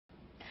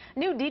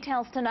New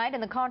details tonight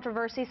in the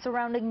controversy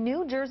surrounding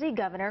New Jersey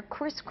Governor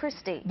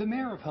Christie. The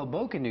mayor of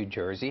Hoboken, New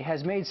Jersey,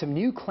 has made some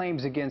new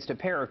claims against a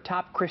pair of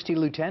top Christie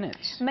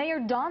lieutenants. Mayor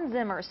Don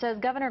Zimmer says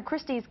Governor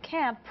Christie's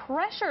camp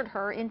pressured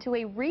her into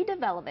a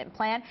redevelopment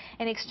plan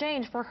in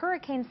exchange for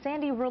Hurricane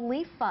Sandy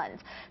relief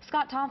funds.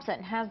 Scott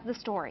Thompson has the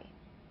story.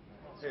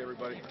 Hey,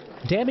 everybody.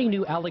 Damning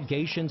new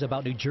allegations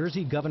about New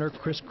Jersey Governor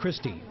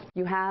Christie.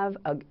 You have,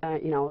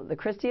 the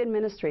Christie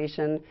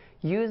administration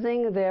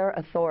using their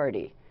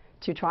authority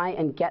to try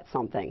and get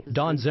something.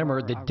 Don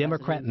Zimmer, the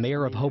Democrat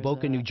mayor of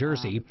Hoboken, New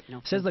Jersey,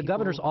 says the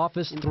governor's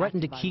office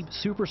threatened to keep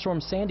Superstorm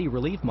Sandy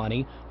relief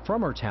money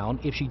from her town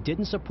if she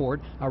didn't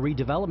support a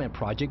redevelopment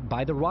project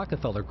by the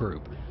Rockefeller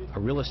Group, a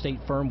real estate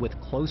firm with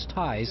close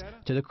ties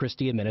to the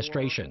Christie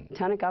administration.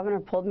 Lieutenant Governor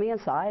pulled me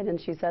aside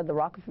and she said,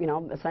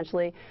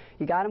 essentially,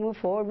 you got to move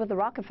forward with the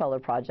Rockefeller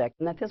project,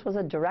 and that this was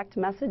a direct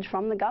message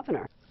from the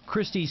governor.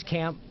 Christie's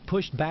camp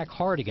pushed back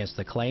hard against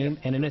the claim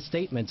and in a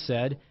statement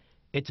said,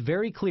 "It's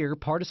very clear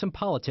partisan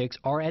politics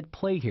are at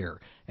play here,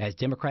 as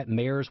Democrat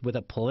mayors with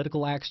a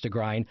political axe to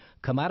grind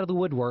come out of the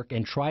woodwork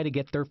and try to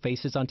get their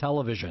faces on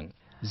television."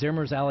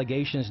 Zimmer's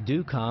allegations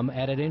do come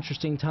at an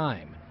interesting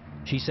time.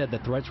 She said the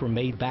threats were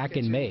made back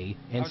in May,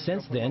 and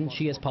since then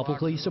she has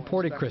publicly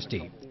supported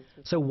Christie.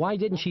 So why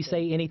didn't she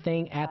say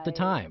anything at the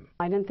time?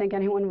 I didn't think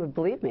anyone would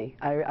believe me.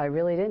 I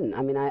really didn't.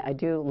 I mean, I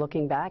do,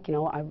 looking back,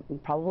 I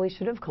probably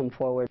should have come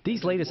forward.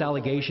 These latest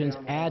allegations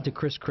add to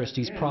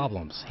Christie's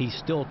problems. He's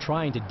still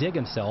trying to dig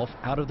himself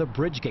out of the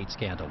Bridgegate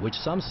scandal, which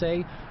some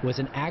say was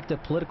an act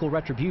of political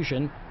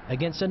retribution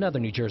against another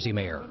New Jersey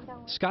mayor.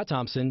 Scott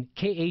Thompson,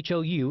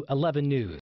 KHOU 11 News.